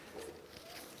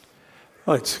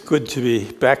Well, it's good to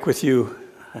be back with you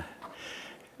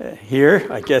here.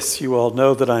 I guess you all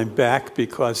know that I'm back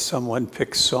because someone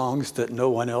picked songs that no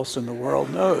one else in the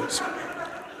world knows.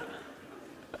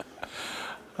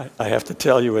 I have to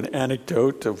tell you an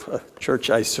anecdote of a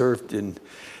church I served in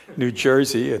New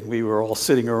Jersey, and we were all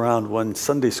sitting around one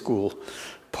Sunday school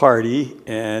party,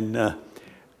 and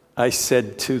I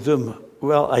said to them,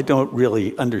 well, I don't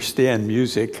really understand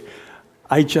music.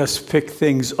 I just pick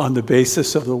things on the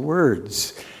basis of the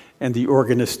words. And the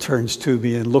organist turns to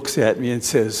me and looks at me and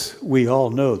says, we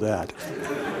all know that.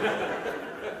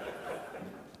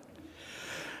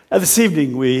 This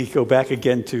evening we go back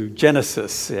again to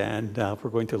Genesis, and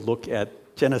we're going to look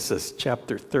at Genesis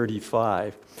chapter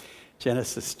 35.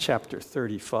 Genesis chapter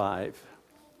 35.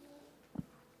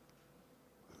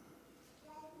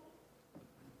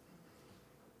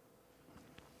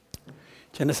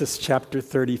 Genesis chapter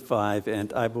 35,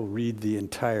 and I will read the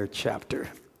entire chapter.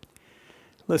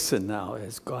 Listen now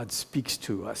as God speaks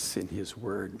to us in his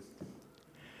word.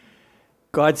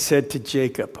 God said to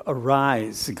Jacob,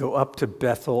 "Arise, go up to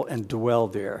Bethel and dwell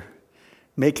there.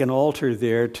 Make an altar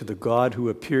there to the God who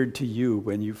appeared to you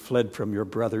when you fled from your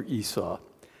brother Esau."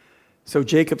 So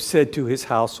Jacob said to his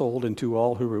household and to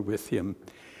all who were with him,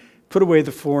 "Put away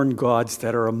the foreign gods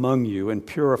that are among you and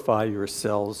purify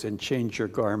yourselves and change your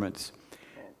garments.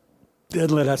 Then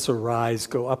let us arise,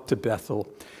 go up to Bethel,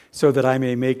 so that I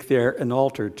may make there an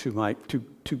altar to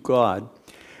God,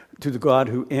 to the God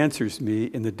who answers me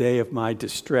in the day of my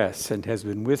distress and has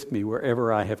been with me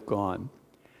wherever I have gone."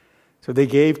 So they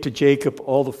gave to Jacob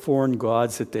all the foreign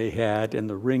gods that they had and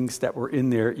the rings that were in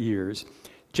their ears.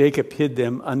 Jacob hid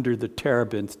them under the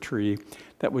terebinth tree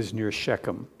that was near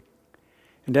Shechem.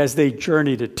 And as they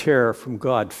journeyed, a terror from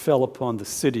God fell upon the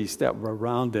cities that were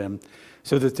around them,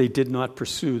 so that they did not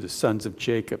pursue the sons of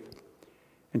Jacob.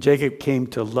 And Jacob came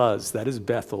to Luz, that is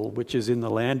Bethel, which is in the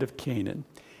land of Canaan,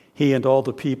 he and all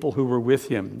the people who were with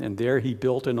him. And there he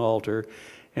built an altar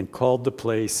and called the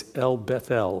place El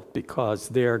Bethel, because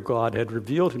there God had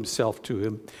revealed himself to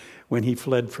him when he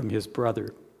fled from his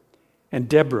brother. And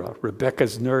Deborah,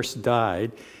 Rebekah's nurse,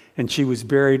 died, and she was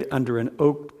buried under an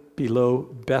oak below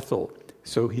Bethel.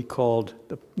 So he called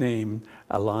the name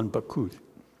Allon Bacuth.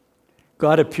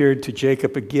 God appeared to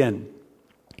Jacob again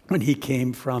when he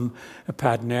came from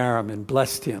Paddan Aram and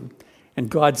blessed him. And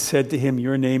God said to him,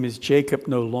 Your name is Jacob,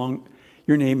 no longer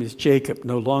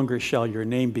shall your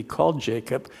name be called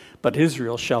Jacob, but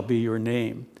Israel shall be your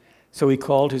name." So he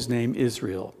called his name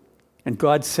Israel. And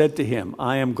God said to him,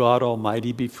 "I am God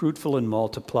Almighty, be fruitful and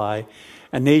multiply.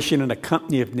 A nation and a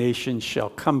company of nations shall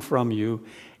come from you,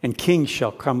 and kings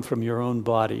shall come from your own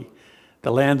body.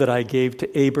 The land that I gave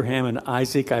to Abraham and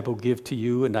Isaac I will give to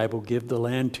you, and I will give the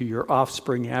land to your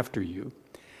offspring after you."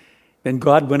 Then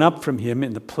God went up from him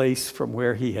in the place from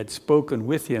where he had spoken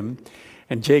with him,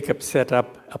 and Jacob set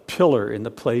up a pillar in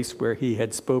the place where he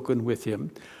had spoken with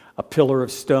him, a pillar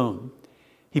of stone.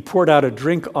 He poured out a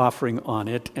drink offering on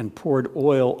it and poured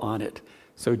oil on it.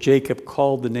 So Jacob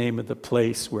called the name of the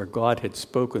place where God had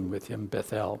spoken with him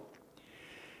Bethel.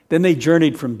 Then they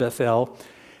journeyed from Bethel.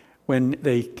 When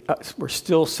they were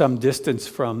still some distance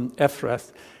from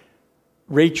Ephrath,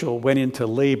 Rachel went into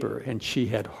labor, and she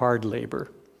had hard labor.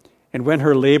 And when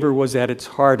her labor was at its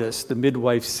hardest, the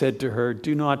midwife said to her,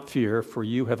 "Do not fear, for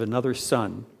you have another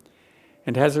son."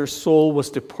 And as her soul was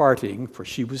departing, for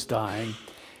she was dying,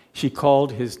 she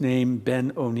called his name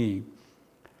Ben-Oni.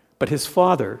 But his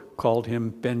father called him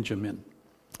Benjamin.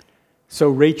 So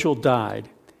Rachel died.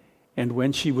 And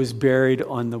when she was buried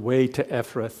on the way to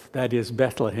Ephrath, that is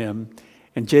Bethlehem,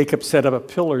 and Jacob set up a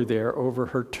pillar there over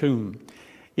her tomb.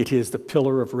 It is the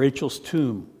pillar of Rachel's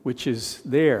tomb, which is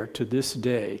there to this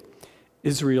day.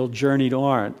 Israel journeyed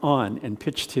on and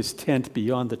pitched his tent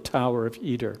beyond the Tower of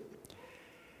Eder.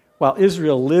 While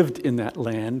Israel lived in that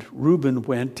land, Reuben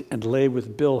went and lay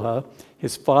with Bilhah,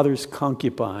 his father's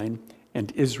concubine,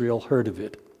 and Israel heard of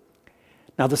it.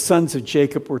 Now the sons of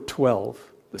Jacob were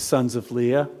 12, the sons of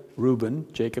Leah, Reuben,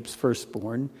 Jacob's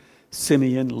firstborn,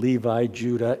 Simeon, Levi,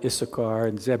 Judah, Issachar,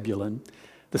 and Zebulun,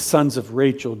 the sons of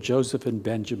Rachel, Joseph and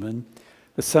Benjamin,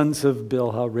 the sons of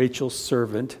Bilhah, Rachel's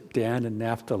servant, Dan and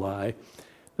Naphtali,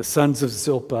 the sons of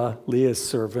Zilpah, Leah's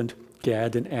servant,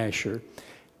 Gad and Asher.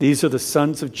 These are the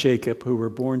sons of Jacob who were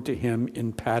born to him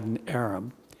in Paddan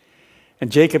Aram.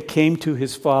 And Jacob came to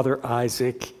his father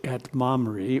Isaac at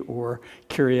Mamre, or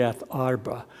Kiriath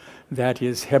Arba, that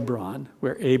is Hebron,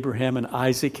 where Abraham and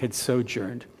Isaac had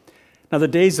sojourned. Now the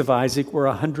days of Isaac were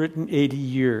 180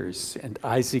 years, and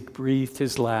Isaac breathed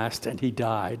his last, and he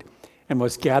died, and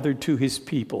was gathered to his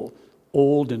people,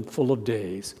 old and full of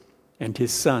days, and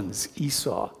his sons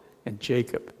Esau and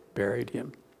Jacob buried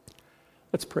him.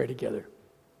 Let's pray together.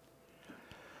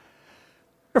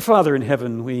 Our Father in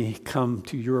heaven, we come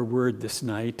to your word this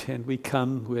night, and we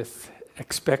come with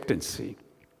expectancy.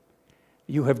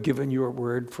 You have given your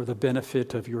word for the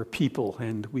benefit of your people,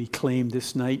 and we claim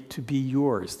this night to be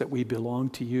yours, that we belong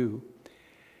to you.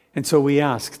 And so we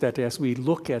ask that as we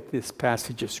look at this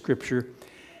passage of Scripture,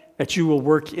 that you will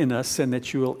work in us and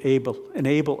that you will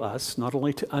enable us not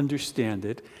only to understand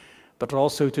it, but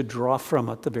also to draw from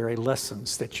it the very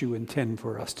lessons that you intend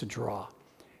for us to draw.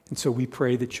 And so we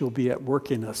pray that you'll be at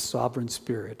work in us, Sovereign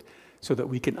Spirit, so that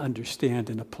we can understand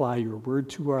and apply your word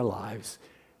to our lives.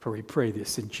 For we pray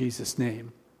this in Jesus'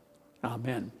 name.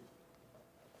 Amen.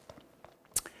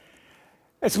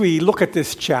 As we look at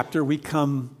this chapter, we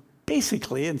come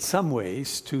basically, in some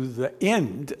ways, to the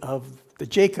end of the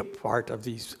Jacob part of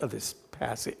this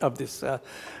passage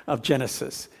of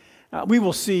Genesis. We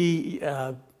will see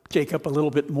Jacob a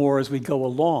little bit more as we go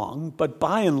along, but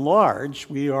by and large,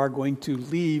 we are going to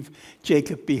leave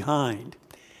Jacob behind.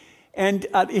 And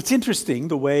it's interesting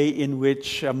the way in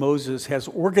which Moses has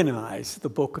organized the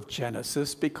book of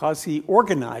Genesis, because he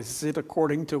organizes it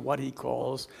according to what he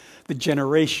calls the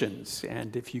generations.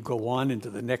 And if you go on into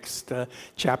the next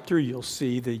chapter, you'll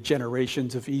see the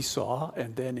generations of Esau,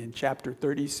 and then in chapter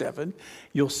 37,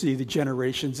 you'll see the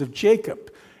generations of Jacob.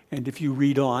 And if you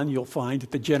read on, you'll find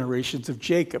that the generations of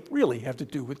Jacob really have to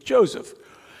do with Joseph.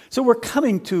 So we're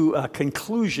coming to a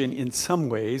conclusion in some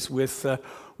ways with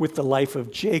the life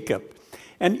of Jacob.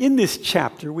 And in this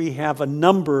chapter, we have a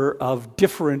number of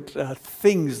different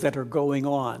things that are going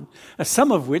on,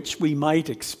 some of which we might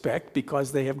expect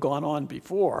because they have gone on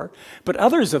before, but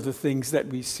others of the things that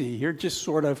we see here just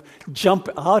sort of jump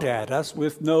out at us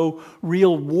with no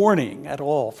real warning at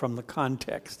all from the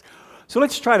context. So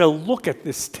let's try to look at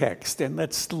this text, and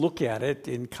let's look at it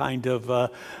in kind of a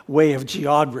way of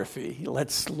geography.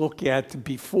 Let's look at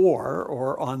before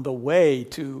or on the way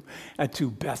to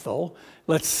Bethel.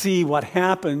 Let's see what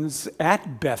happens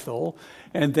at Bethel,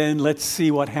 and then let's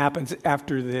see what happens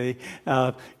after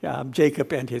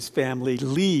Jacob and his family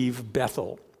leave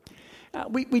Bethel.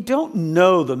 We don't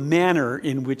know the manner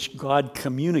in which God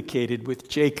communicated with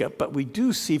Jacob, but we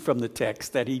do see from the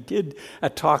text that he did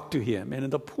talk to him. And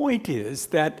the point is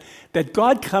that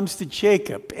God comes to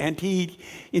Jacob and he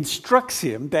instructs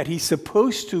him that he's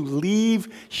supposed to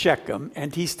leave Shechem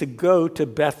and he's to go to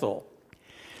Bethel.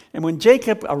 And when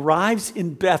Jacob arrives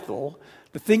in Bethel,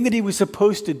 the thing that he was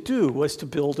supposed to do was to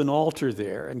build an altar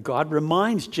there. And God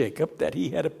reminds Jacob that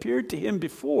he had appeared to him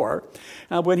before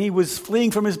when he was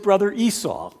fleeing from his brother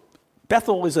Esau.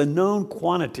 Bethel is a known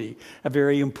quantity, a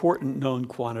very important known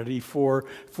quantity for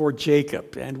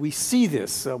Jacob. And we see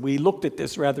this. We looked at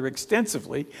this rather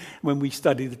extensively when we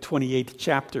studied the 28th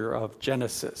chapter of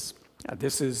Genesis.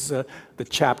 This is the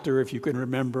chapter, if you can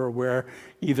remember, where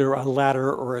either a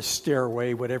ladder or a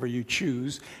stairway, whatever you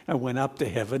choose, went up to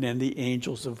heaven, and the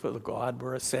angels of God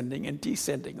were ascending and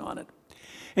descending on it.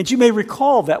 And you may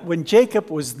recall that when Jacob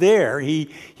was there, he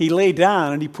lay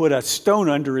down and he put a stone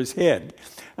under his head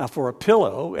for a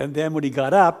pillow. And then when he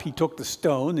got up, he took the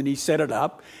stone and he set it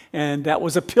up. And that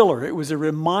was a pillar. It was a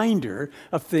reminder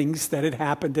of things that had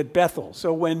happened at Bethel.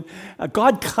 So when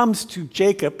God comes to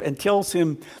Jacob and tells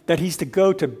him that he's to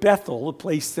go to Bethel, the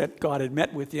place that God had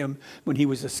met with him when he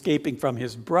was escaping from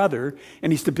his brother,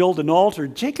 and he's to build an altar,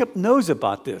 Jacob knows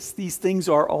about this. These things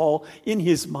are all in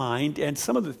his mind, and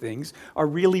some of the things are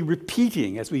really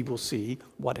repeating, as we will see,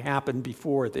 what happened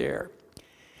before there.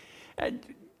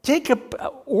 Jacob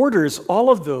orders all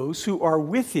of those who are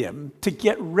with him to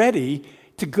get ready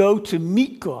to go to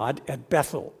meet God at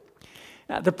Bethel.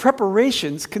 The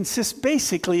preparations consist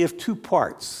basically of two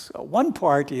parts. One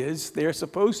part is they're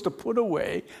supposed to put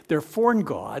away their foreign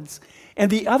gods, and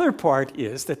the other part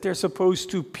is that they're supposed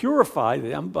to purify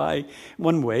them by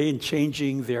one way in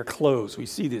changing their clothes. We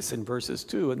see this in verses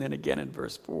 2 and then again in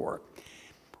verse 4.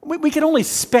 We can only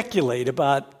speculate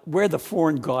about where the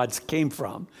foreign gods came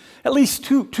from. At least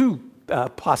two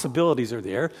possibilities are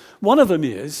there. One of them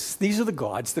is, these are the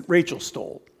gods that Rachel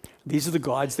stole. These are the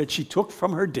gods that she took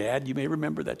from her dad. You may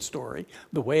remember that story.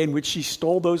 The way in which she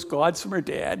stole those gods from her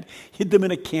dad, hid them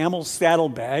in a camel's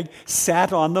saddlebag,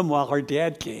 sat on them while her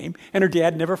dad came, and her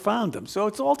dad never found them. So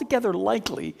it's altogether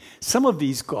likely some of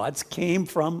these gods came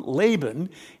from Laban,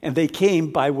 and they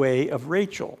came by way of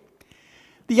Rachel.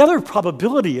 The other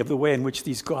probability of the way in which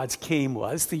these gods came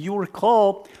was that you'll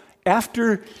recall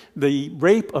after the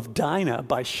rape of Dinah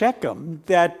by Shechem,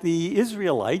 that the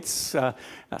Israelites,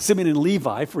 Simeon and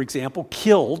Levi, for example,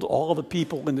 killed all the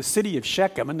people in the city of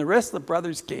Shechem, and the rest of the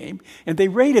brothers came, and they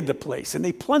raided the place, and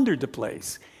they plundered the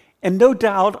place. And no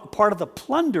doubt part of the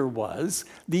plunder was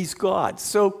these gods.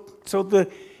 So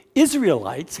the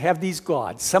Israelites have these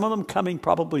gods, some of them coming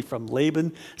probably from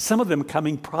Laban, some of them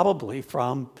coming probably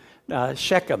from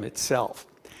Shechem itself.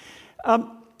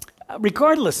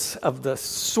 Regardless of the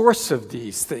source of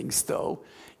these things, though,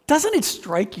 doesn't it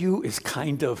strike you as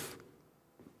kind of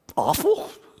awful?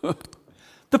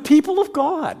 The people of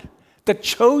God, the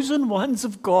chosen ones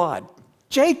of God,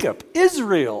 Jacob,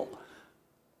 Israel,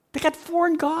 they got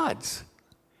foreign gods.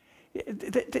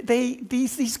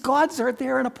 These gods are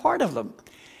there and a part of them.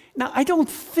 Now, I don't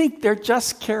think they're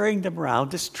just carrying them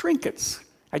around as trinkets.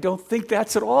 I don't think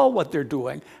that's at all what they're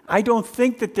doing. I don't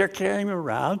think that they're carrying them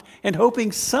around and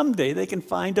hoping someday they can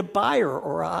find a buyer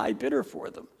or a high bidder for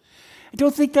them. I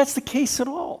don't think that's the case at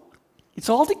all. It's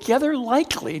altogether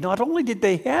likely not only did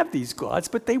they have these gods,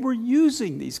 but they were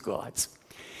using these gods.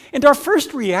 And our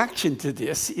first reaction to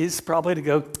this is probably to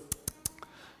go,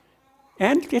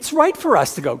 and it's right for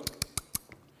us to go,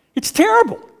 it's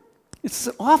terrible. It's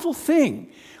an awful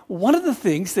thing. One of the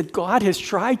things that God has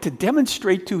tried to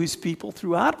demonstrate to his people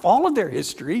throughout all of their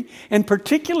history, and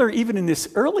particular even in this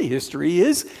early history,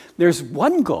 is there's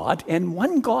one God and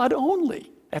one God only.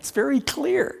 That's very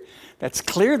clear. That's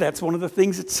clear. That's one of the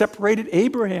things that separated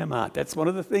Abraham out. That's one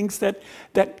of the things that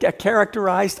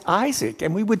characterized Isaac.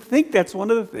 And we would think that's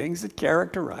one of the things that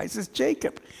characterizes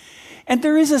Jacob. And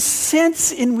there is a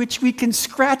sense in which we can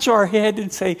scratch our head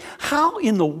and say, how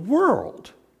in the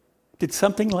world did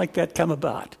something like that come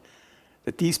about?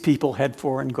 That these people had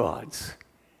foreign gods.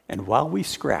 And while we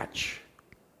scratch,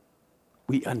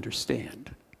 we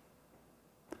understand.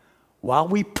 While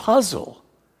we puzzle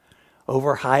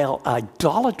over how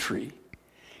idolatry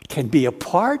can be a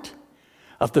part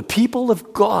of the people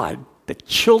of God, the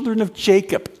children of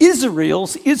Jacob,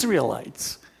 Israel's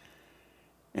Israelites.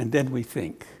 And then we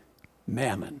think,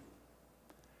 mammon,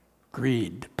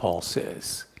 greed, Paul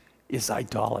says, is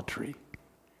idolatry.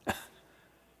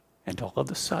 And all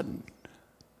of a sudden,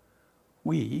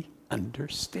 we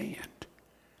understand.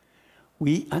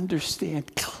 We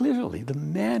understand clearly the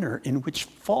manner in which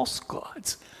false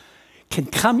gods can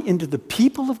come into the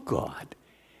people of God,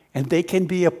 and they can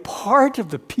be a part of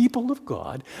the people of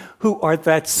God who are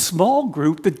that small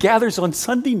group that gathers on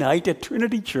Sunday night at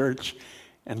Trinity Church,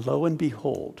 and lo and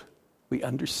behold, we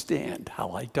understand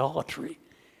how idolatry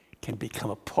can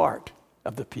become a part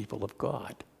of the people of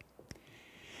God.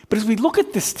 But as we look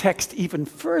at this text even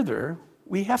further,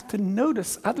 we have to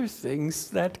notice other things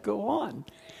that go on,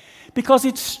 because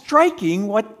it's striking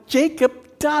what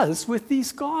Jacob does with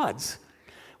these gods.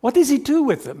 What does he do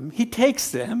with them? He takes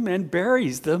them and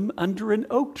buries them under an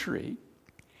oak tree.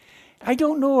 I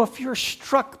don't know if you're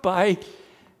struck by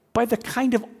the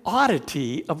kind of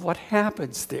oddity of what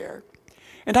happens there.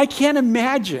 And I can't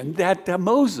imagine that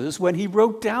Moses, when he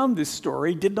wrote down this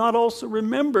story, did not also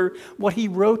remember what he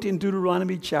wrote in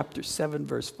Deuteronomy chapter 7,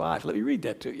 verse 5. Let me read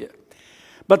that to you.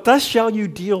 But thus shall you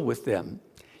deal with them.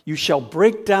 You shall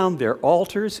break down their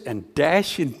altars and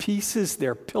dash in pieces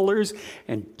their pillars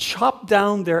and chop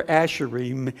down their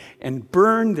asherim and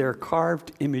burn their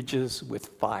carved images with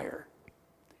fire.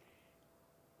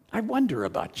 I wonder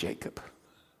about Jacob.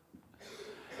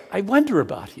 I wonder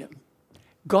about him.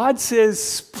 God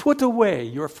says, put away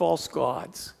your false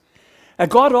gods. And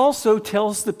God also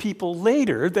tells the people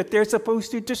later that they're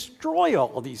supposed to destroy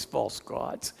all these false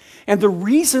gods. And the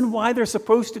reason why they're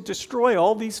supposed to destroy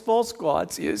all these false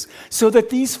gods is so that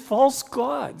these false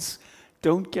gods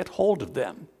don't get hold of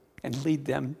them and lead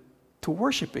them to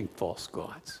worshiping false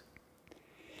gods.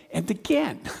 And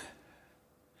again,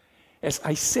 as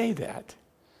I say that,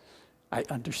 I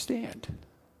understand.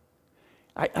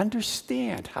 I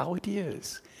understand how it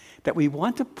is that we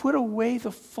want to put away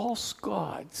the false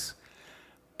gods,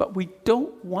 but we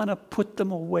don't want to put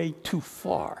them away too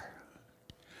far.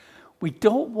 We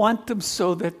don't want them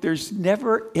so that there's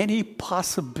never any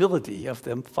possibility of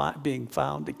them being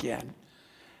found again.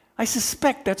 I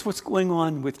suspect that's what's going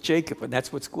on with Jacob, and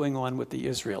that's what's going on with the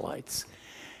Israelites.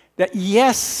 That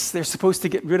yes, they're supposed to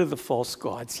get rid of the false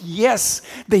gods. Yes,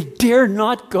 they dare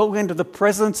not go into the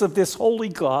presence of this holy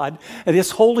God, and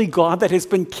this holy God that has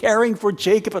been caring for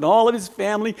Jacob and all of his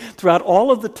family throughout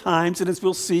all of the times, and as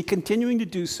we'll see, continuing to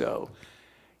do so.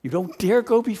 You don't dare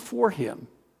go before him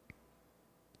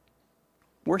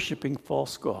worshiping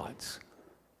false gods.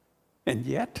 And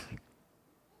yet,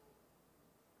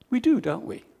 we do, don't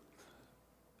we?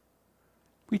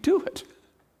 We do it.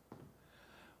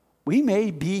 We may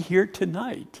be here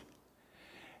tonight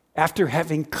after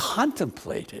having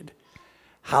contemplated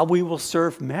how we will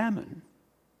serve Mammon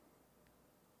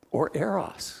or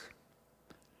Eros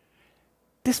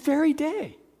this very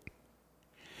day.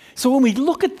 So when we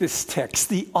look at this text,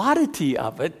 the oddity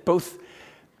of it both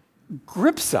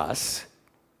grips us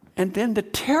And then the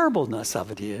terribleness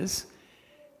of it is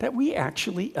that we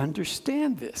actually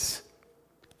understand this.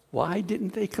 Why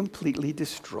didn't they completely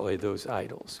destroy those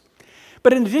idols?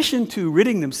 But in addition to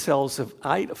ridding themselves of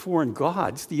foreign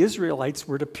gods, the Israelites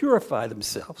were to purify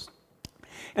themselves.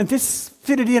 And this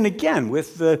fitted in again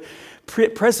with the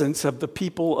presence of the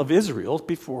people of Israel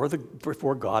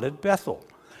before God at Bethel.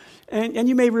 And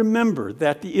you may remember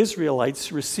that the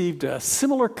Israelites received a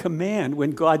similar command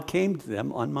when God came to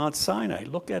them on Mount Sinai.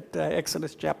 Look at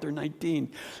Exodus chapter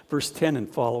 19, verse 10 and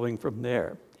following from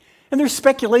there. And there's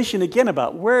speculation again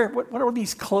about what are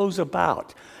these clothes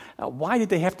about? Why did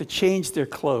they have to change their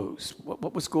clothes?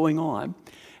 What was going on?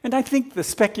 And I think the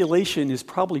speculation is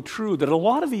probably true that a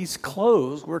lot of these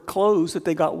clothes were clothes that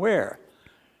they got where?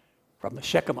 From the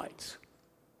Shechemites.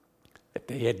 That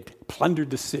they had plundered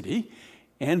the city,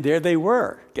 and there they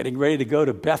were, getting ready to go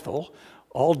to Bethel,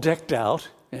 all decked out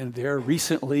in their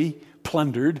recently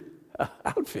plundered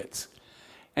outfits.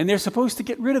 And they're supposed to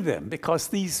get rid of them because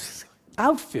these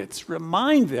outfits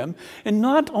remind them, and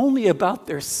not only about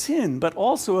their sin, but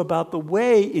also about the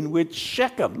way in which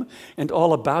Shechem and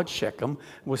all about Shechem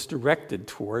was directed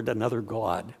toward another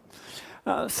god.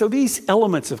 So these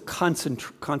elements of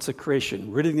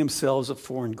consecration, ridding themselves of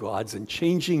foreign gods and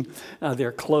changing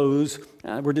their clothes,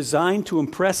 were designed to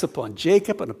impress upon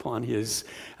Jacob and upon his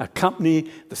company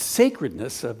the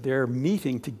sacredness of their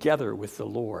meeting together with the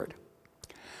Lord.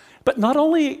 But not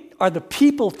only are the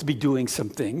people to be doing some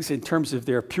things in terms of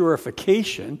their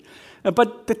purification,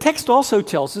 but the text also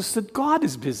tells us that God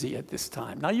is busy at this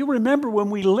time. Now, you remember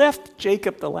when we left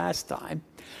Jacob the last time,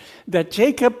 that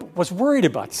Jacob was worried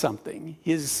about something.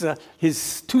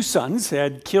 His two sons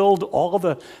had killed all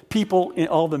the people,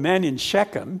 all the men in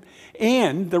Shechem,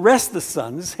 and the rest of the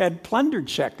sons had plundered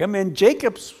Shechem, and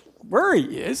Jacob's worry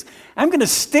is, I'm going to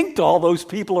stink to all those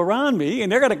people around me,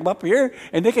 and they're going to come up here,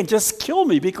 and they can just kill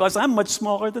me because I'm much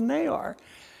smaller than they are.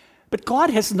 But God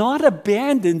has not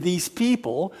abandoned these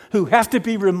people who have to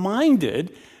be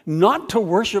reminded not to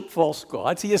worship false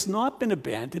gods. He has not been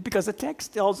abandoned because the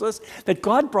text tells us that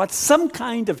God brought some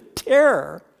kind of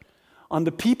terror on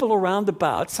the people around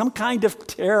about, some kind of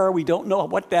terror. We don't know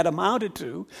what that amounted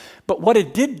to, but what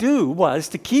it did do was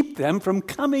to keep them from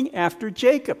coming after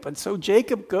Jacob. And so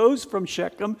Jacob goes from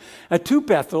Shechem to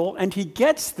Bethel, and he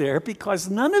gets there because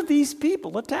none of these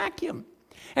people attack him.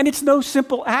 And it's no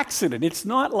simple accident. It's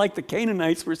not like the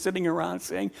Canaanites were sitting around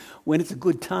saying, when it's a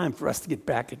good time for us to get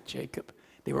back at Jacob.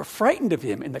 They were frightened of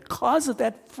him, and the cause of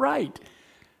that fright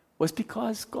was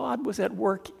because God was at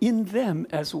work in them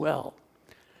as well.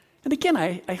 And again,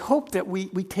 I hope that we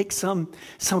take some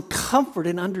comfort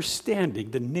in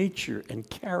understanding the nature and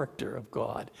character of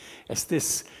God as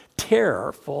this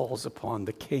terror falls upon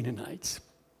the Canaanites.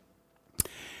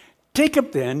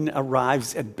 Jacob then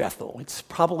arrives at Bethel. It's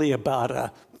probably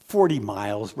about 40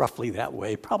 miles, roughly that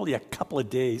way, probably a couple of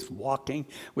days walking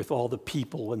with all the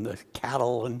people and the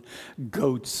cattle and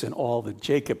goats and all that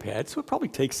Jacob had. So it probably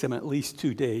takes him at least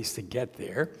 2 days to get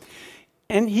there.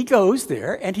 And he goes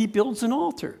there and he builds an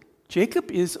altar.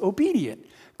 Jacob is obedient.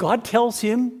 God tells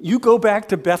him, you go back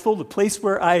to Bethel, the place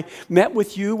where I met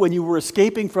with you when you were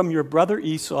escaping from your brother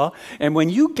Esau. And when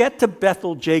you get to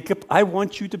Bethel, Jacob, I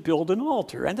want you to build an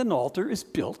altar. And an altar is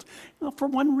built for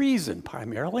one reason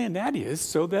primarily, and that is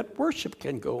so that worship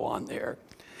can go on there.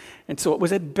 And so it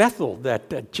was at Bethel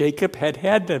that Jacob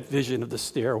had that vision of the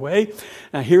stairway.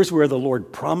 Here's where the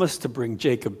Lord promised to bring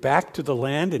Jacob back to the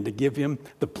land and to give him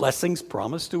the blessings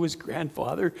promised to his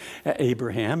grandfather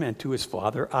Abraham and to his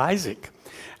father Isaac.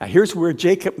 Here's where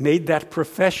Jacob made that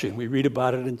profession. We read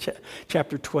about it in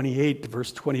chapter 28,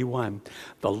 verse 21.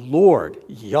 The Lord,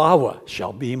 Yahweh,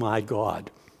 shall be my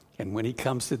God. And when he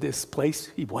comes to this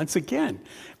place, he once again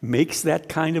makes that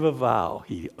kind of a vow.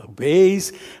 He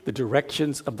obeys the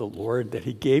directions of the Lord that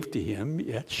he gave to him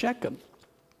at Shechem.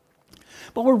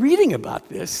 But we're reading about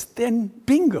this, then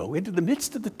bingo, into the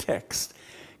midst of the text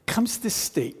comes this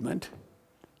statement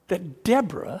that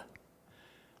Deborah,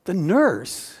 the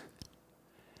nurse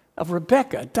of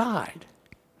Rebekah, died.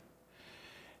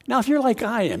 Now, if you're like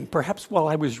I am, perhaps while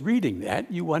I was reading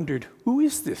that, you wondered, who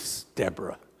is this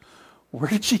Deborah? Where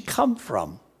did she come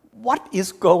from? What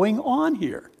is going on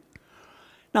here?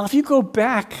 Now, if you go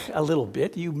back a little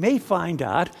bit, you may find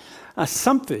out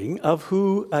something of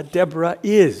who Deborah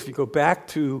is. If you go back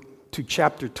to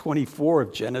chapter 24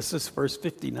 of Genesis, verse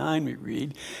 59, we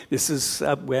read, this is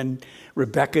when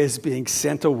Rebekah is being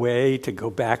sent away to go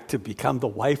back to become the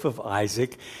wife of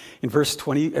Isaac. In verse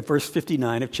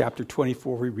 59 of chapter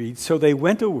 24, we read, so they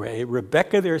went away,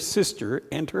 Rebekah their sister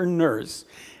and her nurse,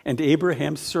 and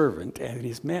Abraham's servant and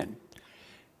his men.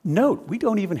 Note, we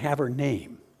don't even have her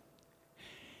name.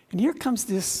 And here comes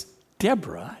this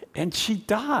Deborah, and she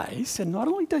dies. And not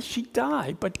only does she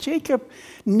die, but Jacob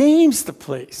names the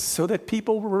place so that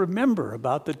people will remember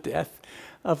about the death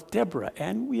of Deborah.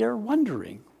 And we are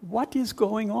wondering, what is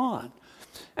going on?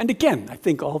 And again, I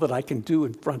think all that I can do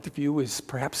in front of you is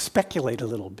perhaps speculate a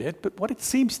little bit, but what it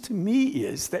seems to me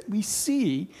is that we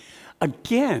see,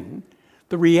 again,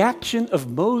 the reaction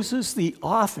of Moses, the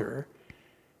author,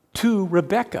 to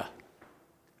Rebekah.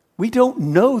 We don't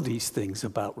know these things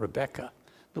about Rebekah.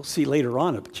 We'll see later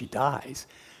on that she dies.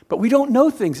 But we don't know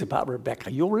things about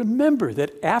Rebekah. You'll remember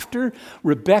that after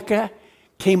Rebekah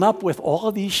came up with all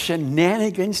of these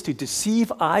shenanigans to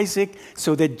deceive Isaac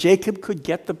so that Jacob could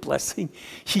get the blessing,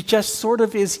 she just sort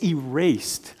of is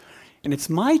erased. And it's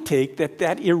my take that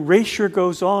that erasure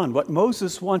goes on. What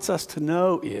Moses wants us to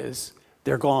know is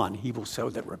they're gone. He will show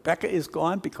that Rebekah is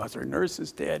gone because her nurse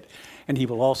is dead. And he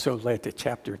will also let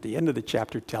at the end of the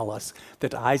chapter, tell us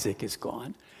that Isaac is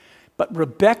gone. But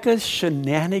Rebekah's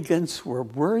shenanigans were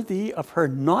worthy of her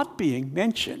not being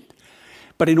mentioned.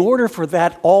 But in order for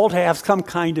that all to have some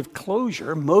kind of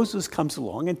closure, Moses comes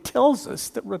along and tells us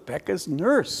that Rebekah's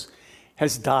nurse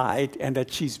has died and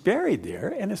that she's buried there.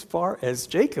 And as far as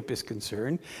Jacob is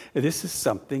concerned, this is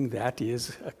something that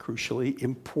is crucially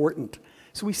important.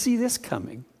 So we see this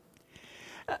coming.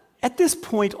 At this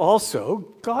point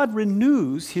also, God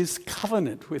renews his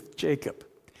covenant with Jacob.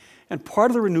 And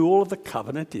part of the renewal of the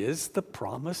covenant is the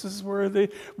promises were the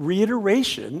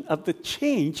reiteration of the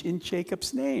change in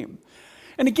Jacob's name.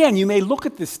 And again, you may look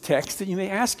at this text and you may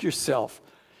ask yourself,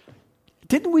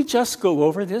 didn't we just go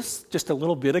over this just a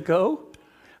little bit ago?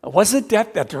 Wasn't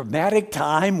that the dramatic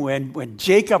time when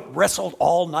Jacob wrestled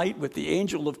all night with the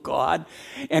angel of God,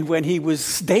 and when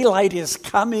daylight is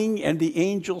coming and the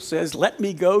angel says, let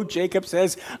me go, Jacob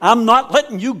says, I'm not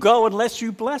letting you go unless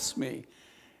you bless me.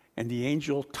 And the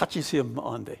angel touches him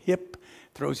on the hip,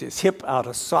 throws his hip out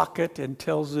of socket and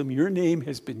tells him, your name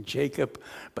has been Jacob,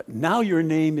 but now your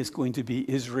name is going to be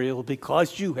Israel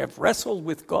because you have wrestled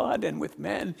with God and with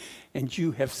men, and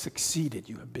you have succeeded.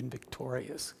 You have been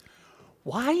victorious.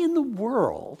 Why in the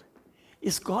world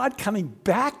is God coming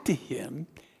back to him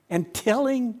and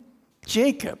telling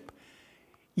Jacob,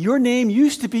 your name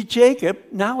used to be Jacob,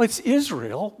 now it's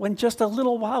Israel, when just a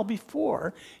little while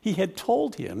before he had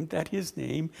told him that his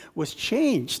name was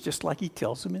changed, just like he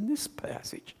tells him in this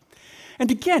passage. And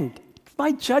again,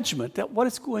 my judgment that what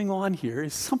is going on here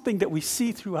is something that we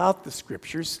see throughout the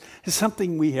scriptures, is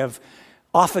something we have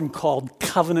often called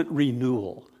covenant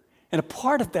renewal. And a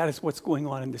part of that is what's going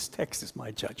on in this text, is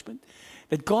my judgment.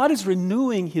 That God is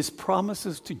renewing his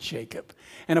promises to Jacob.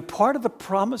 And a part of the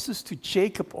promises to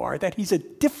Jacob are that he's a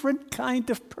different kind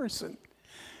of person.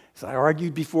 As I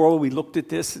argued before we looked at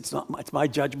this, it's my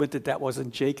judgment that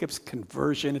wasn't Jacob's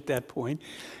conversion at that point.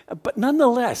 But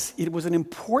nonetheless, it was an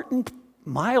important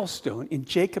milestone in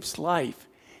Jacob's life.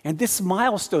 And this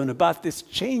milestone about this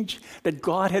change that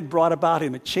God had brought about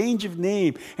him, a change of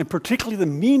name, and particularly the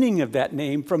meaning of that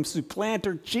name from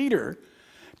supplanter, cheater,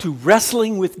 to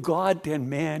wrestling with God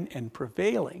and man and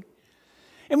prevailing.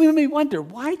 And we may wonder,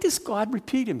 why does God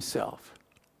repeat himself?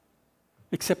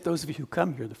 Except those of you who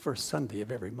come here the first Sunday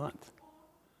of every month.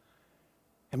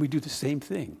 And we do the same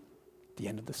thing at the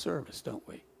end of the service, don't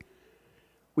we?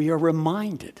 We are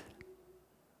reminded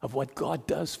of what God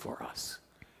does for us.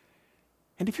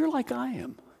 And if you're like I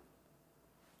am,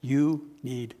 you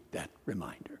need that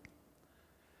reminder.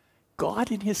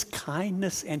 God, in his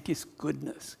kindness and his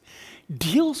goodness,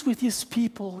 deals with his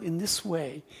people in this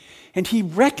way. And he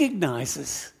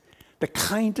recognizes the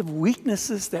kind of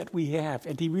weaknesses that we have.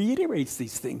 And he reiterates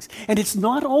these things. And it's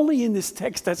not only in this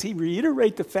text does he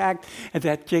reiterate the fact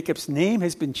that Jacob's name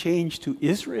has been changed to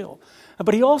Israel,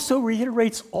 but he also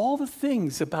reiterates all the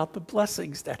things about the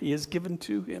blessings that he has given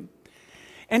to him.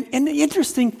 And the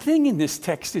interesting thing in this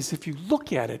text is, if you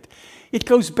look at it, it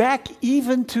goes back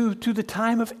even to the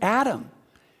time of Adam.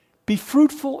 Be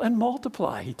fruitful and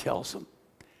multiply, he tells him.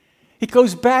 It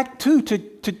goes back to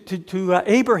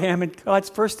Abraham and God's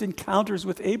first encounters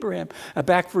with Abraham.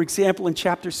 Back, for example, in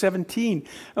chapter 17,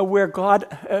 where God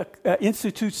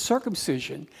institutes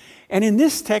circumcision. And in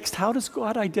this text, how does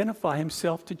God identify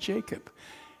himself to Jacob?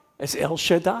 As El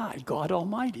Shaddai, God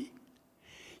Almighty.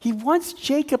 He wants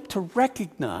Jacob to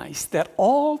recognize that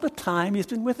all the time he's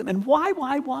been with him. And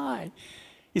why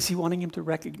is he wanting him to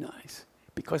recognize?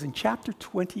 Because in chapter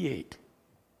 28,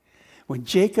 when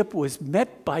Jacob was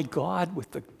met by God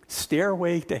with the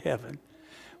stairway to heaven,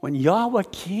 when Yahweh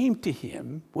came to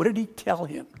him, what did he tell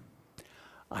him?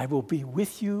 I will be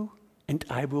with you and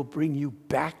I will bring you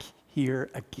back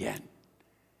here again.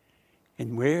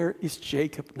 And where is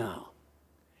Jacob now?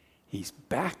 He's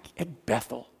back at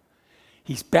Bethel.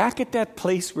 He's back at that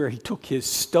place where he took his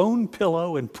stone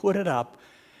pillow and put it up.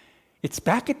 It's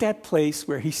back at that place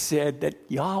where he said that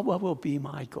Yahweh will be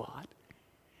my God.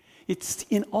 It's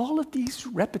in all of these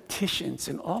repetitions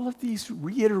and all of these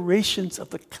reiterations of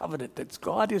the covenant that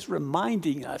God is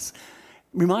reminding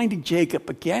Jacob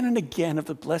again and again of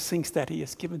the blessings that he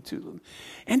has given to them.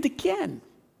 And again,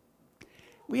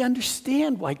 we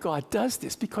understand why God does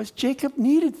this, because Jacob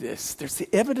needed this. There's the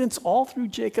evidence all through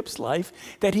Jacob's life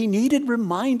that he needed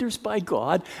reminders by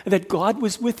God that God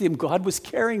was with him, God was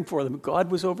caring for them,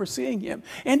 God was overseeing him.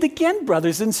 And again,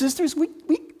 brothers and sisters, we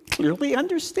clearly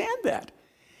understand that.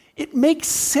 It makes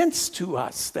sense to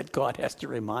us that God has to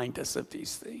remind us of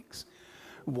these things.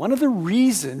 One of the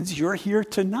reasons you're here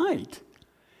tonight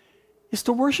is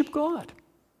to worship God.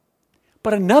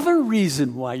 But another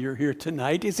reason why you're here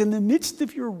tonight is in the midst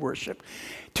of your worship,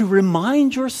 to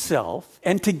remind yourself,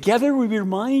 and together we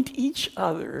remind each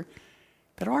other,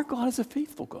 that our God is a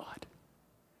faithful God.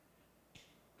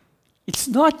 It's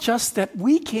not just that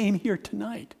we came here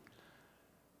tonight,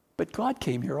 but God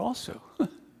came here also.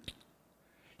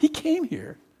 He came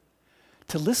here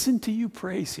to listen to you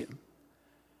praise him.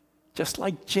 Just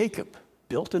like Jacob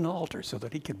built an altar so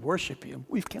that he could worship him,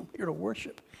 we've come here to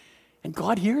worship. And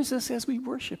God hears us as we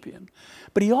worship him.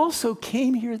 But he also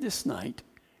came here this night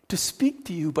to speak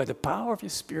to you by the power of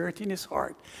his Spirit in his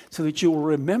heart, so that you will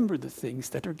remember the things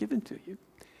that are given to you.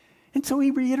 And so he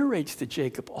reiterates to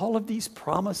Jacob all of these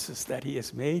promises that he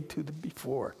has made to them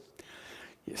before.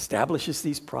 He establishes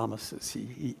these promises.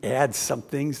 He adds some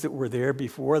things that were there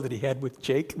before that he had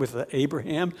with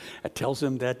Abraham. It tells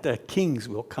him that kings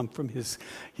will come from his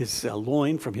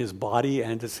loin, from his body,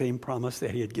 and the same promise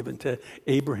that he had given to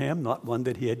Abraham, not one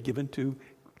that he had given to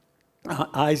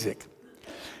Isaac.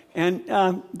 And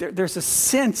there's a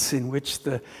sense in which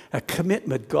a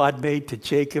commitment God made to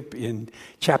Jacob in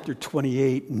chapter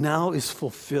 28 now is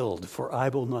fulfilled. For I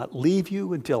will not leave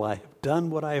you until I have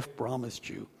done what I have promised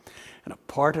you. And a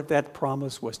part of that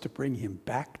promise was to bring him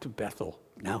back to Bethel.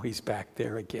 Now he's back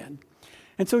there again.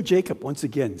 And so Jacob once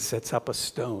again sets up a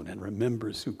stone and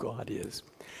remembers who God is.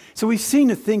 So we've seen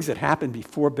the things that happened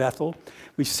before Bethel.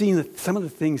 We've seen some of the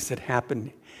things that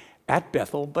happened at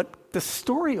Bethel. But the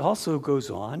story also goes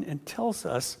on and tells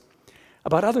us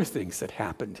about other things that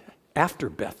happened after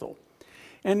Bethel.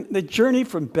 And the journey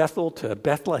from Bethel to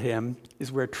Bethlehem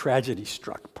is where tragedy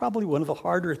struck. Probably one of the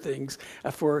harder things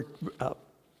for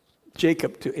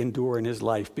Jacob to endure in his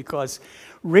life, because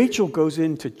Rachel goes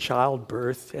into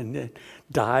childbirth and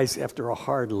dies after a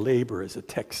hard labor, as the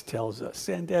text tells us.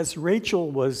 And as Rachel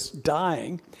was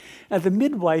dying, the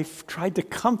midwife tried to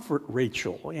comfort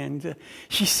Rachel, and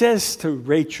she says to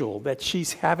Rachel that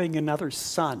she's having another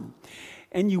son.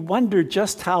 And you wonder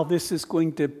just how this is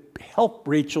going to help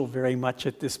Rachel very much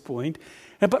at this point.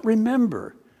 But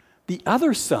remember, the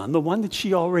other son, the one that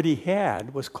she already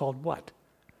had, was called what?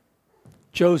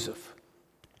 Joseph.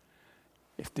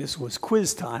 If this was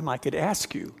quiz time, I could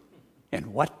ask you,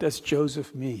 and what does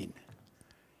Joseph mean?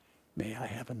 May I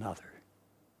have another?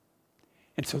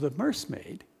 And so the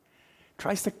nursemaid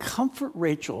tries to comfort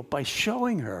Rachel by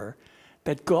showing her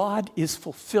that God is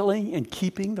fulfilling and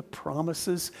keeping the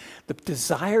promises, the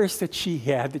desires that she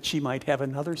had, that she might have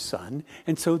another son,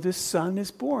 and so this son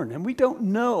is born. And we don't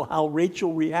know how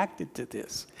Rachel reacted to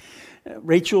this.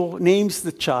 Rachel names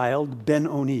the child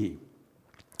Ben-Oni.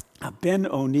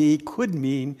 Ben-Oni could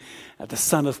mean the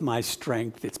son of my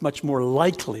strength. It's much more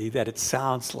likely that it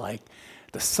sounds like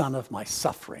the son of my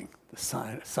suffering, the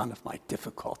son of my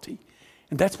difficulty.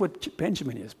 And that's what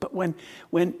Benjamin is. But when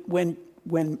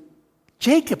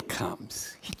Jacob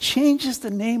comes, he changes the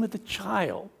name of the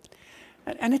child.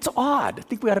 And it's odd. I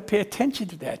think we ought to pay attention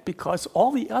to that, because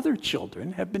all the other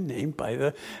children have been named by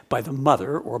the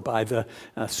mother or by the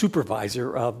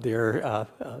supervisor of their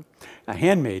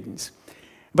handmaidens.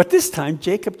 But this time,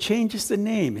 Jacob changes the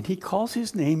name, and he calls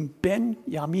his name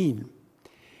Ben-Yamin.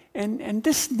 And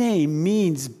this name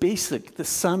means basically the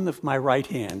son of my right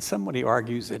hand. Somebody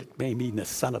argues that it may mean the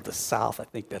son of the south. I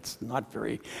think that's not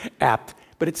very apt.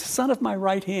 But it's the son of my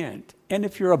right hand. And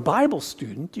if you're a Bible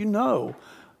student, you know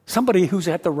somebody who's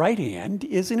at the right hand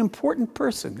is an important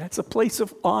person. That's a place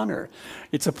of honor.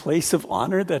 It's a place of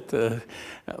honor that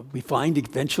we find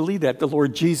eventually that the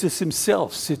Lord Jesus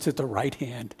himself sits at the right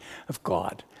hand of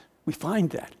God. We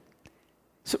find that.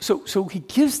 So he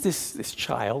gives this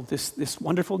child this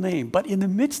wonderful name. But in the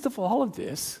midst of all of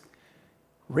this,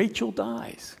 Rachel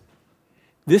dies.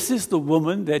 This is the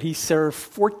woman that he served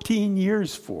 14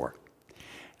 years for.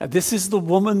 This is the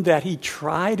woman that he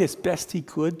tried as best he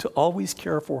could to always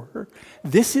care for her.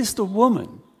 This is the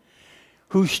woman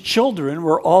whose children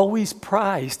were always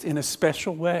prized in a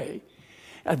special way.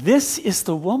 This is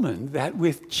the woman that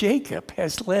with Jacob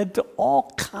has led to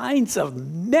all kinds of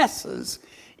messes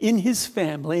in his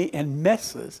family, and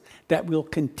messes that will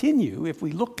continue. If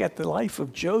we look at the life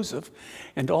of Joseph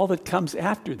and all that comes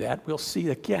after that, we'll see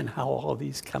again how all of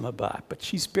these come about. But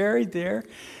she's buried there.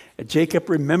 Jacob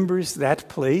remembers that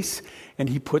place, and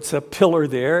he puts a pillar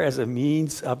there as a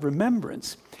means of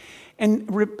remembrance. And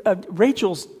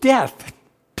Rachel's death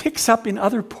picks up in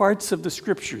other parts of the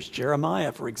scriptures.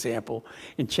 Jeremiah, for example,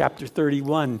 in chapter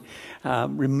 31,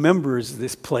 remembers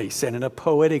this place. And in a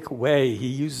poetic way, he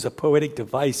uses a poetic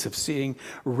device of seeing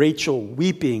Rachel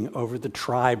weeping over the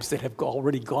tribes that have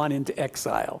already gone into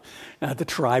exile, the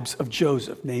tribes of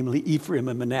Joseph, namely Ephraim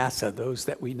and Manasseh, those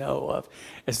that we know of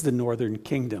as the northern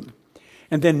kingdom.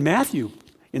 And then Matthew,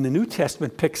 in the New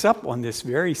Testament, picks up on this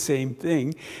very same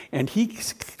thing, and he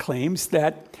claims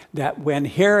that when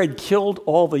Herod killed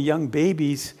all the young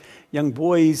boys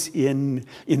in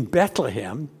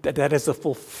Bethlehem, that is a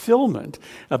fulfillment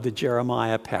of the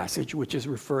Jeremiah passage, which is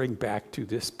referring back to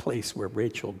this place where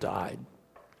Rachel died.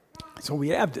 So we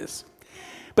have this.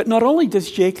 But not only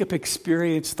does Jacob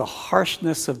experience the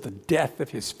harshness of the death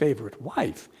of his favorite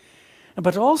wife,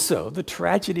 but also the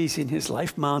tragedies in his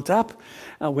life mount up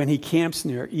when he camps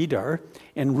near Edar,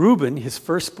 and Reuben, his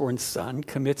firstborn son,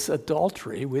 commits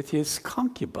adultery with his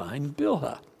concubine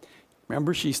Bilhah.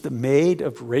 Remember, she's the maid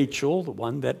of Rachel, the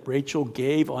one that Rachel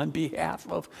gave on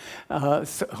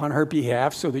her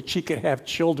behalf, so that she could have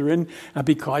children,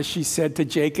 because she said to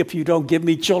Jacob, "If you don't give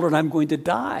me children, I'm going to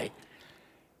die."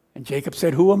 And Jacob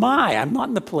said, "Who am I? I'm not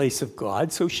in the place of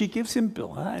God." So she gives him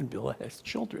Bilhah, and Bilhah has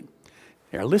children.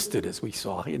 They're listed, as we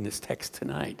saw in this text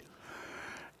tonight.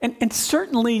 And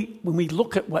certainly, when we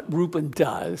look at what Reuben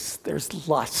does, there's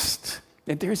lust,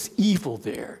 and there's evil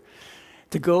there.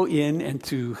 To go in and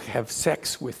to have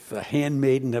sex with the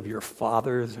handmaiden of your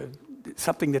father,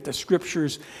 something that the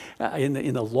scriptures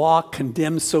in the law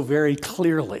condemns so very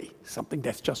clearly, something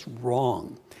that's just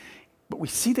wrong. But we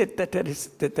see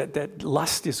that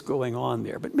lust is going on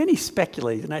there. But many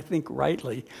speculate, and I think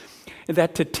rightly,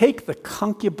 that to take the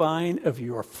concubine of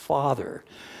your father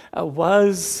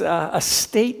was a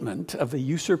statement of the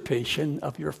usurpation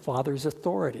of your father's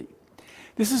authority.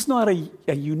 This is not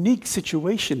a unique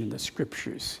situation in the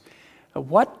scriptures.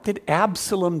 What did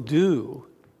Absalom do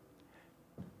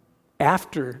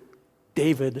after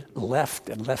David left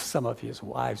some of his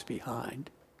wives behind?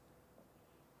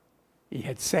 He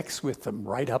had sex with them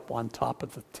right up on top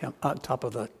of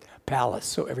the palace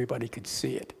so everybody could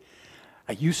see it.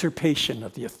 A usurpation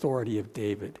of the authority of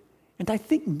David. And I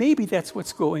think maybe that's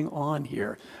what's going on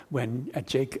here when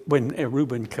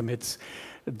Reuben commits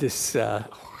this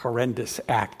horrendous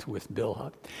act with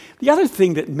Bilhah. The other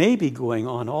thing that may be going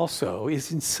on also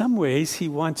is, in some ways, he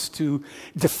wants to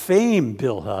defame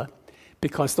Bilhah,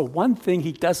 because the one thing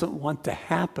he doesn't want to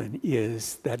happen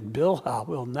is that Bilhah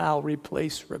will now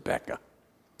replace Rachel.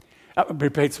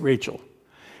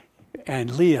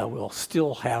 And Leah will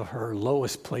still have her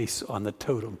lowest place on the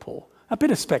totem pole. A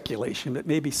bit of speculation, but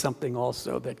maybe something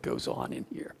also that goes on in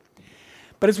here.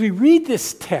 But as we read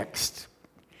this text,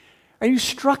 are you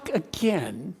struck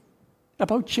again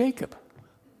about Jacob?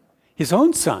 His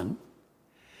own son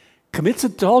commits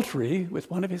adultery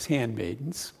with one of his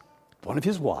handmaidens, one of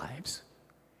his wives,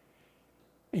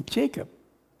 and Jacob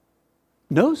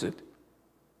knows it,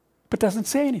 but doesn't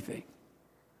say anything.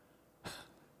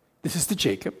 This is the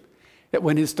Jacob that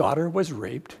when his daughter was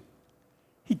raped,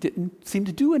 he didn't seem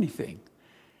to do anything.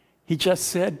 He just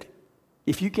said,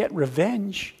 "If you get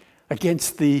revenge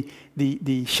against the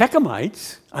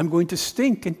Shechemites, I'm going to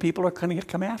stink and people are going to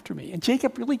come after me." And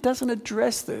Jacob really doesn't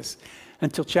address this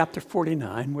until chapter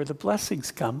 49, where the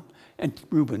blessings come and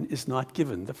Reuben is not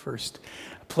given the first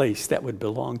place that would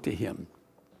belong to him.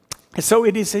 And so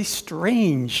it is a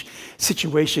strange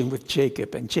situation with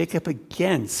Jacob, and Jacob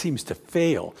again seems to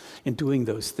fail in doing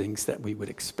those things that we would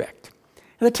expect.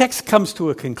 And the text comes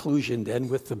to a conclusion then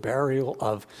with the burial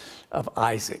of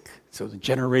Isaac. So the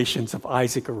generations of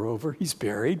Isaac are over. He's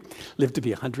buried, lived to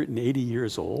be 180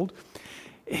 years old.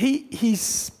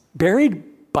 He's buried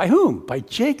by whom? By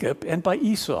Jacob and by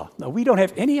Esau. Now, we don't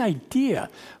have any idea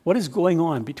what is going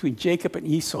on between Jacob and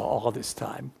Esau all this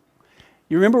time.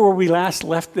 You remember where we last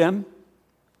left them?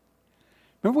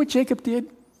 Remember what Jacob did?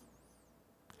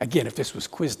 Again, if this was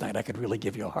quiz night, I could really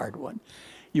give you a hard one.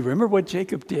 You remember what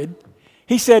Jacob did?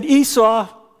 He said, "Esau,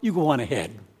 you go on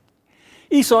ahead.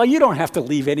 Esau, you don't have to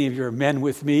leave any of your men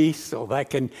with me so I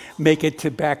can make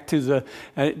it back to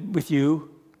with you.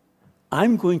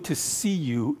 I'm going to see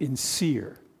you in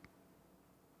Seir."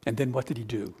 And then what did he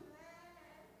do?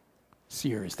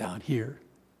 Seir is down here.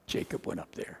 Jacob went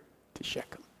up there to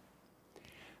Shechem.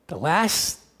 The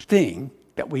last thing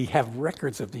that we have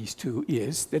records of these two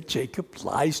is that Jacob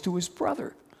lies to his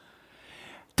brother.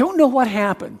 Don't know what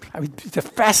happened. I mean, it's a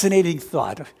fascinating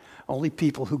thought. Only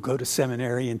people who go to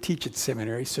seminary and teach at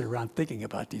seminary sit around thinking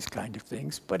about these kind of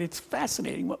things, but it's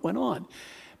fascinating what went on.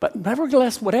 But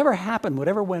nevertheless, whatever happened,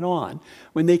 whatever went on,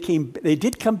 when they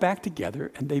did come back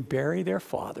together and they bury their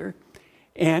father,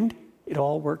 and it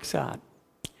all works out.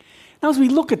 Now, as we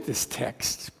look at this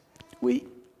text, we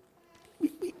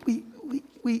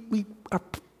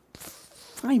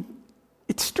find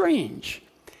it's strange.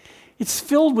 It's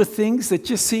filled with things that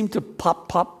just seem to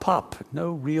pop.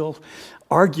 No real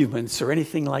arguments or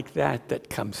anything like that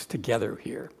comes together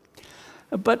here.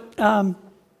 But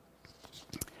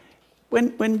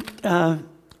when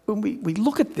we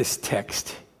look at this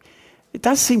text, it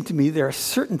does seem to me there are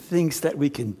certain things that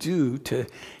we can do to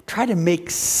try to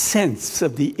make sense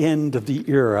of the end of the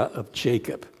era of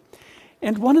Jacob.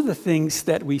 And one of the things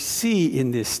that we see in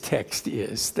this text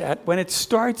is that when it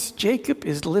starts, Jacob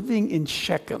is living in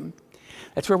Shechem.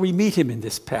 That's where we meet him in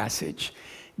this passage.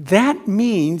 That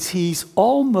means he's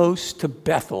almost to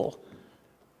Bethel,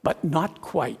 but not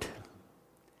quite.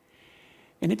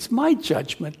 And it's my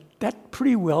judgment that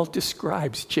pretty well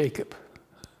describes Jacob,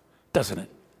 doesn't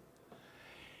it?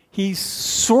 He's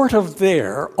sort of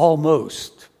there,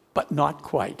 almost, but not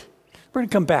quite. We're going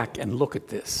to come back and look at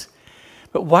this.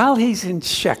 But while he's in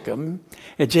Shechem,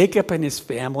 Jacob and his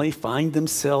family find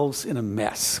themselves in a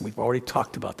mess. We've already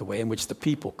talked about the way in which the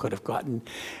people could have gotten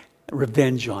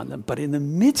revenge on them. But in the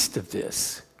midst of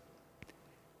this,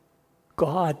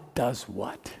 God does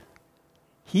what?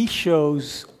 He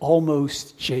shows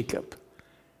almost Jacob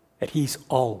that he's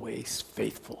always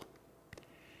faithful.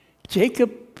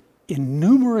 Jacob, in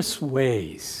numerous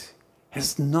ways,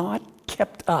 has not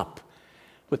kept up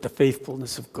with the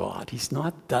faithfulness of God. He's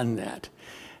not done that.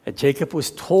 Jacob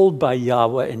was told by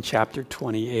Yahweh in chapter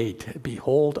 28,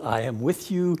 "Behold, I am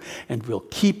with you and will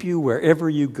keep you wherever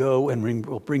you go and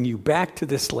will bring you back to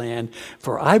this land,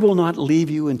 for I will not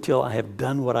leave you until I have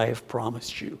done what I have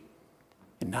promised you."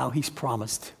 And now he's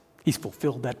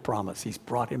fulfilled that promise. He's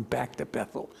brought him back to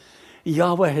Bethel.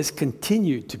 Yahweh has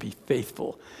continued to be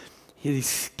faithful.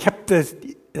 He's kept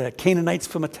the Canaanites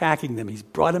from attacking them. He's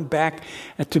brought them back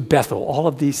to Bethel. All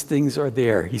of these things are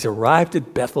there. He's arrived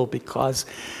at Bethel because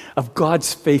of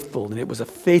God's faithfulness. And it was a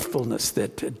faithfulness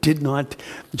that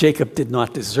Jacob did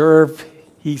not deserve.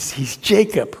 He's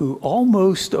Jacob who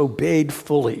almost obeyed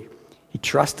fully. He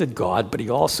trusted God, but he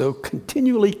also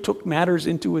continually took matters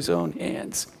into his own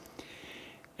hands.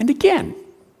 And again,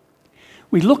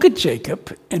 we look at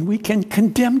Jacob and we can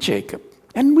condemn Jacob.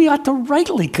 And we ought to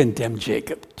rightly condemn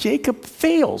Jacob. Jacob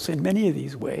fails in many of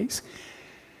these ways.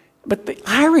 But the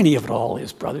irony of it all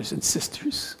is, brothers and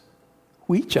sisters,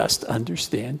 we just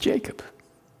understand Jacob.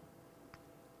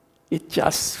 It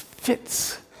just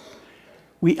fits.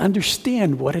 We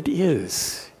understand what it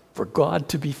is for God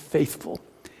to be faithful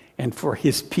and for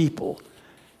his people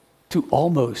to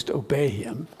almost obey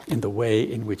him in the way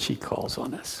in which he calls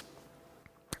on us.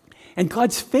 And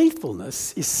God's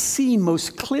faithfulness is seen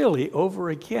most clearly over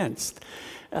against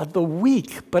the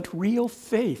weak but real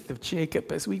faith of Jacob.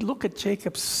 As we look at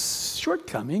Jacob's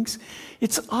shortcomings,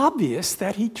 it's obvious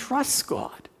that he trusts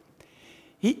God.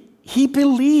 He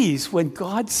believes when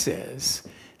God says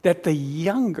that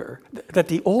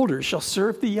the older shall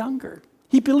serve the younger.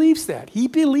 He believes that. He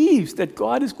believes that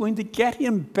God is going to get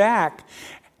him back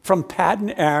from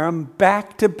Paddan Aram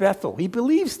back to Bethel. He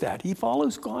believes that. He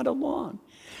follows God along.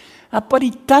 But he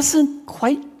doesn't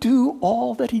quite do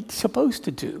all that he's supposed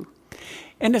to do.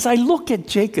 And as I look at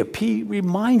Jacob, he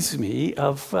reminds me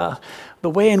of the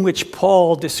way in which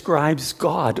Paul describes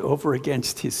God over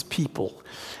against his people.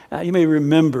 You may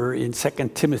remember in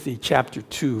 2 Timothy chapter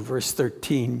 2, verse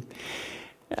 13,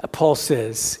 Paul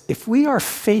says, "If we are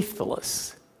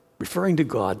faithless," referring to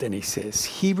God, then he says,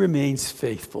 "he remains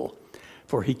faithful,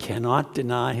 for he cannot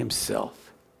deny himself."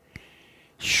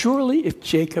 Surely if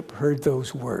Jacob heard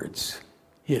those words,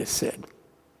 he'd have said,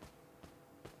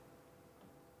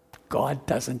 God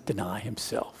doesn't deny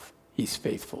himself. He's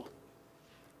faithful,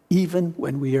 even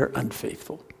when we are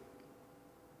unfaithful.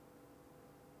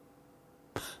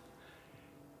 Do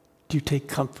you take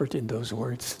comfort in those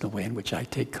words, the way in which I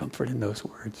take comfort in those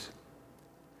words?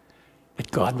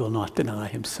 That God will not deny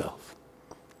himself.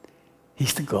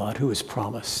 He's the God who has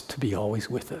promised to be always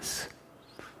with us.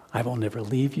 I will never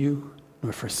leave you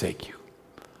nor forsake you.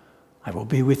 I will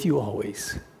be with you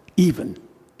always, even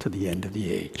to the end of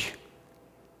the age.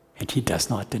 And he does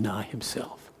not deny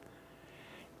himself.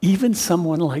 Even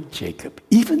someone like Jacob,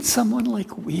 even someone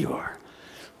like we are,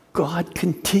 God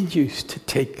continues to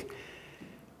take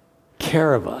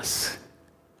care of us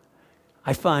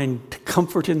I find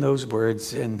comfort in those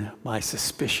words, and my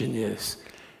suspicion is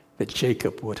that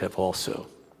Jacob would have also.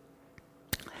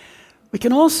 We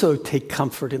can also take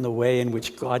comfort in the way in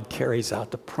which God carries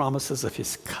out the promises of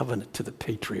his covenant to the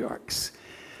patriarchs.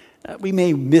 We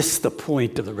may miss the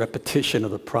point of the repetition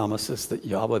of the promises that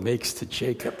Yahweh makes to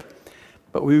Jacob,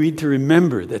 but we need to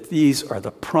remember that these are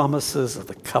the promises of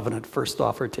the covenant first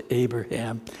offered to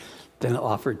Abraham, then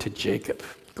offered to Jacob.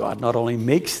 God not only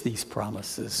makes these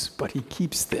promises, but he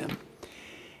keeps them.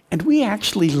 And we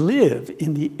actually live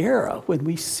in the era when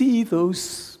we see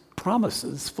those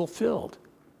promises fulfilled.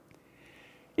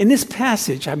 In this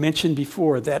passage, I mentioned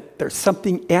before that there's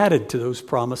something added to those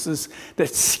promises that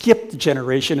skipped a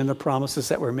generation in the promises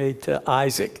that were made to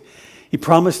Isaac.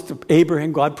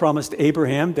 God promised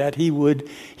Abraham that he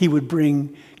would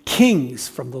bring kings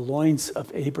from the loins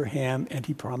of Abraham, and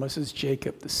he promises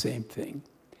Jacob the same thing.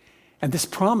 And this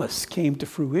promise came to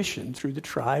fruition through the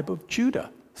tribe of Judah,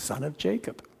 son of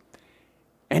Jacob.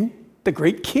 And the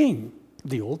great king of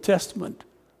the Old Testament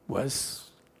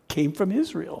came from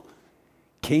Israel,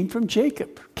 came from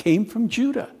Jacob, came from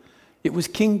Judah. It was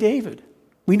King David.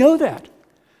 We know that.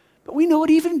 But we know it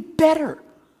even better,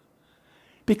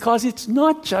 because it's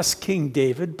not just King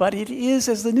David, but it is,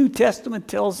 as the New Testament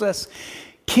tells us,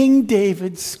 King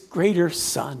David's greater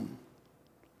son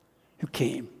who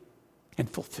came and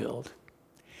fulfilled.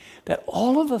 That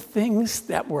all of the things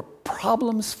that were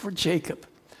problems for Jacob,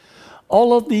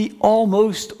 all of the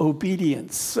almost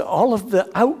obedience, all of the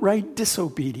outright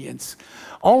disobedience,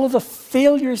 all of the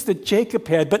failures that Jacob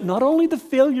had, but not only the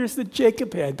failures that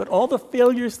Jacob had, but all the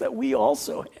failures that we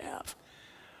also have,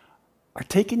 are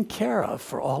taken care of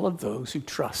for all of those who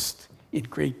trust in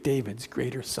great David's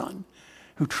greater son,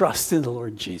 who trust in the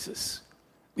Lord Jesus.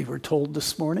 We were told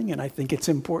this morning, and I think it's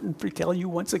important to tell you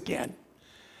once again,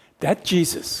 that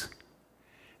Jesus,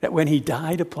 that when he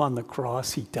died upon the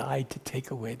cross, he died to take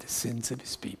away the sins of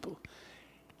his people.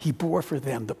 He bore for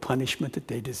them the punishment that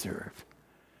they deserve.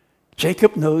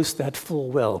 Jacob knows that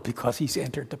full well because he's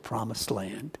entered the promised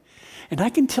land. And I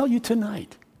can tell you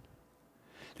tonight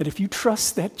that if you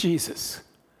trust that Jesus,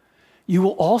 you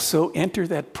will also enter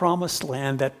that promised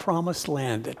land that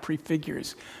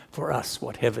prefigures for us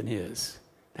what heaven is.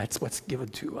 That's what's given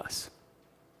to us.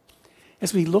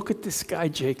 As we look at this guy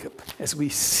Jacob, as we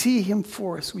see him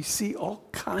for us, we see all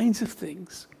kinds of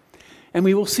things. And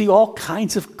we will see all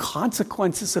kinds of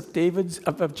consequences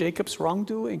of Jacob's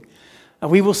wrongdoing.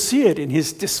 And we will see it in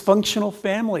his dysfunctional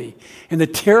family and the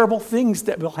terrible things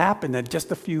that will happen in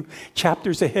just a few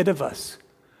chapters ahead of us.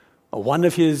 One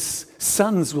of his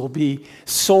sons will be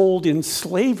sold in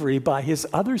slavery by his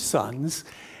other sons,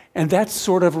 and that's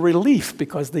sort of a relief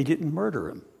because they didn't murder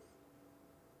him.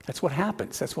 That's what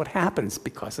happens. That's what happens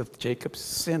because of Jacob's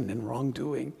sin and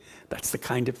wrongdoing. That's the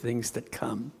kind of things that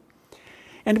come.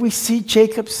 And we see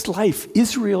Jacob's life,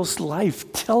 Israel's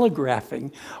life,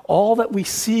 telegraphing all that we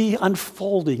see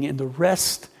unfolding in the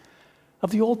rest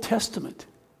of the Old Testament,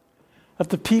 of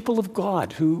the people of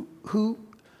God who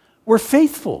were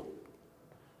faithful.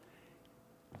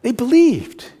 They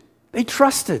believed. They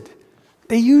trusted.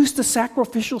 They used the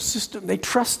sacrificial system. They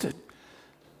trusted.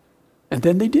 And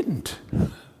then they didn't.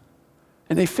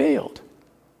 And they failed.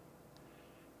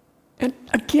 And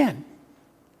again,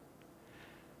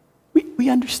 we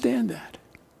understand that.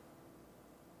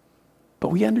 But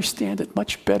we understand it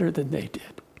much better than they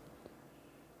did.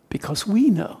 Because we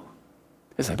know,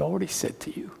 as I've already said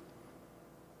to you,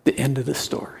 the end of the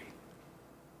story.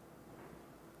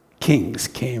 Kings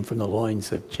came from the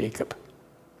loins of Jacob.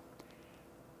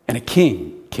 And a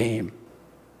king came,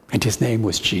 and his name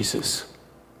was Jesus.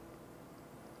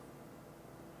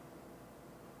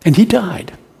 And he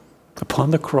died upon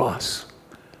the cross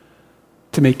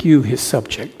to make you his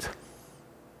subject.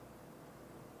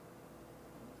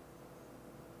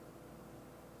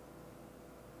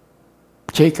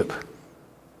 Jacob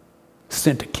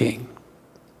sent a king,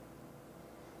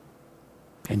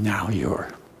 and now you're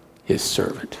his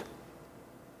servant.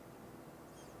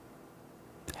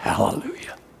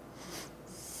 Hallelujah.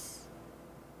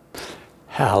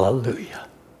 Hallelujah.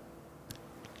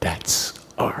 That's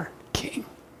our King.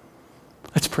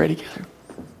 Let's pray together.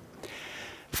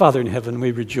 Father in heaven,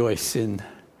 we rejoice in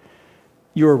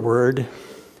your word.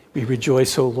 We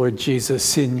rejoice, O Lord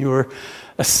Jesus, in your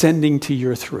ascending to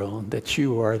your throne, that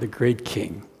you are the great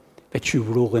King, that you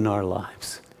rule in our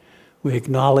lives. We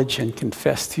acknowledge and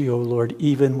confess to you, O Lord,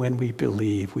 even when we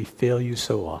believe we fail you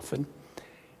so often,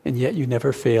 and yet you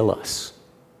never fail us.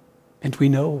 And we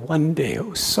know one day,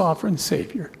 O sovereign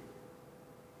Savior,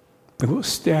 we will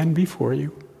stand before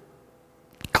you,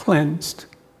 cleansed.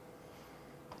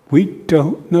 We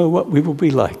don't know what we will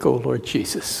be like, O Lord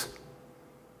Jesus,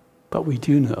 But we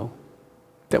do know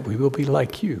that we will be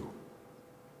like you,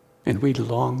 and we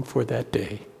long for that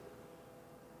day.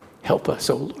 Help us,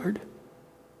 O Lord,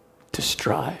 to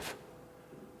strive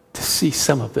to see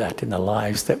some of that in the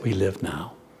lives that we live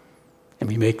now. And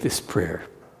we make this prayer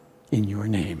in your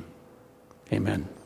name. Amen.